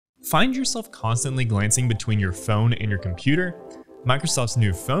Find yourself constantly glancing between your phone and your computer? Microsoft's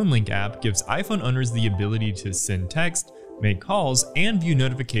new Phone Link app gives iPhone owners the ability to send text, make calls, and view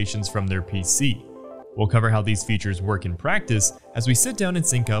notifications from their PC. We'll cover how these features work in practice as we sit down and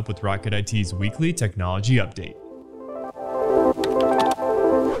sync up with Rocket IT's weekly technology update.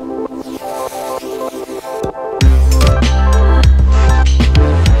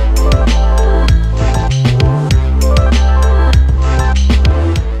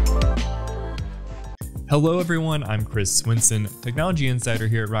 Hello everyone, I'm Chris Swinson, Technology Insider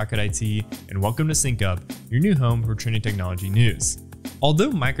here at Rocket IT, and welcome to Sync Up, your new home for trending technology news.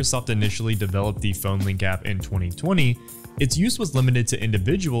 Although Microsoft initially developed the Phone Link app in 2020, its use was limited to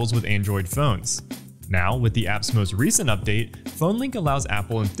individuals with Android phones. Now, with the app's most recent update, Phone Link allows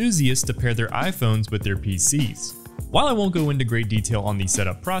Apple enthusiasts to pair their iPhones with their PCs. While I won't go into great detail on the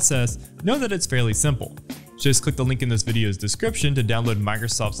setup process, know that it's fairly simple. Just click the link in this video's description to download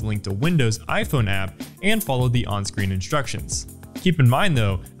Microsoft's Link to Windows iPhone app and follow the on-screen instructions. Keep in mind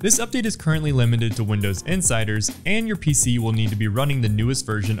though, this update is currently limited to Windows insiders and your PC will need to be running the newest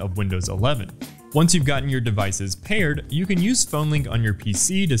version of Windows 11. Once you've gotten your devices paired, you can use Phone Link on your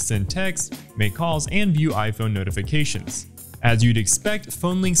PC to send text, make calls, and view iPhone notifications. As you'd expect,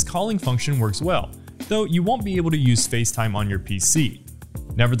 Phone Link's calling function works well, though you won't be able to use FaceTime on your PC.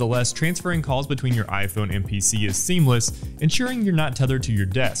 Nevertheless, transferring calls between your iPhone and PC is seamless, ensuring you're not tethered to your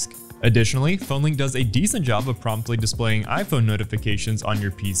desk. Additionally, Phone Link does a decent job of promptly displaying iPhone notifications on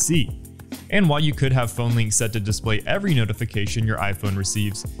your PC. And while you could have Phone Link set to display every notification your iPhone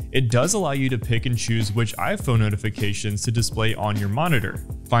receives, it does allow you to pick and choose which iPhone notifications to display on your monitor.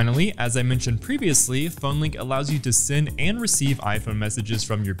 Finally, as I mentioned previously, Phone Link allows you to send and receive iPhone messages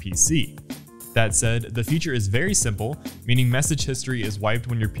from your PC. That said, the feature is very simple, meaning message history is wiped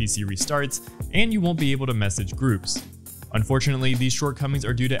when your PC restarts, and you won't be able to message groups. Unfortunately, these shortcomings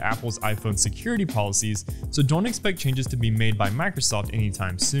are due to Apple's iPhone security policies, so don't expect changes to be made by Microsoft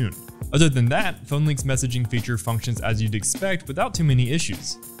anytime soon. Other than that, Phone Link's messaging feature functions as you'd expect without too many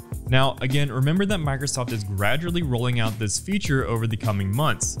issues. Now, again, remember that Microsoft is gradually rolling out this feature over the coming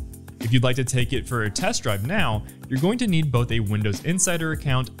months. If you'd like to take it for a test drive now, you're going to need both a Windows Insider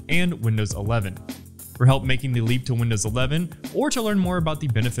account and Windows 11. For help making the leap to Windows 11, or to learn more about the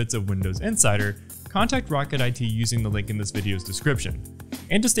benefits of Windows Insider, contact Rocket IT using the link in this video's description.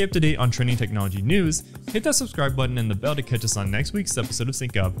 And to stay up to date on trending technology news, hit that subscribe button and the bell to catch us on next week's episode of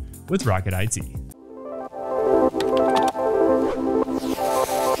Sync Up with Rocket IT.